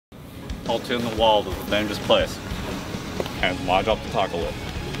altering the world is a dangerous place. And it's my job to tackle it.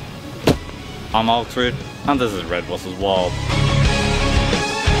 I'm Alfred, and this is Red vs. Wild.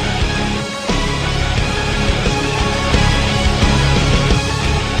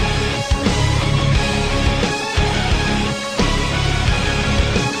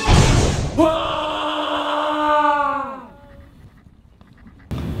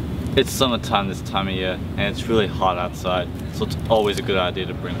 It's summertime this time of year, and it's really hot outside, so it's always a good idea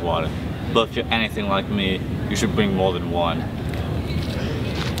to bring water. But if you're anything like me, you should bring more than one.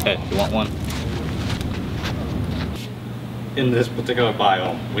 Hey, you want one? In this particular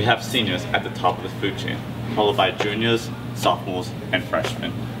biome, we have seniors at the top of the food chain, followed by juniors, sophomores, and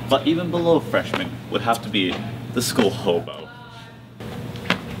freshmen. But even below freshmen would have to be the school hobo.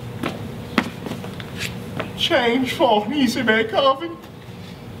 Change for an easy bake oven.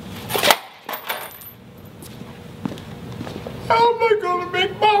 How am I gonna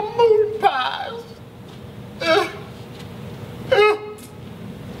make my moon pies?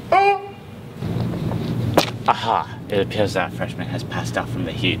 Aha! It appears that freshman has passed out from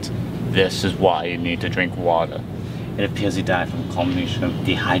the heat. This is why you need to drink water. It appears he died from a combination of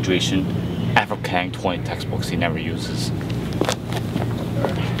dehydration and from carrying 20 textbooks he never uses.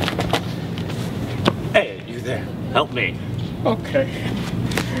 Hey, you there. Help me. Okay. Here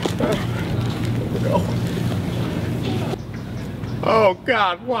we go. Oh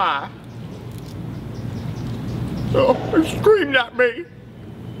God, why? Oh, it screamed at me.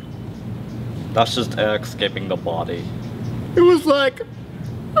 That's just air escaping the body. It was like,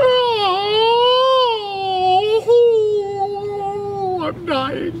 oh, I'm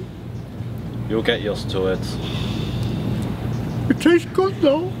dying. You'll get used to it. It tastes good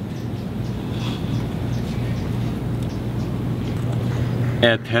though.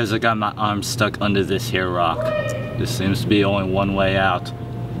 It appears I got my arm stuck under this here rock. There seems to be only one way out.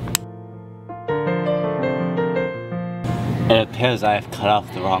 It appears I have cut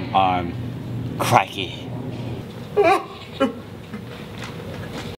off the wrong arm. Crikey.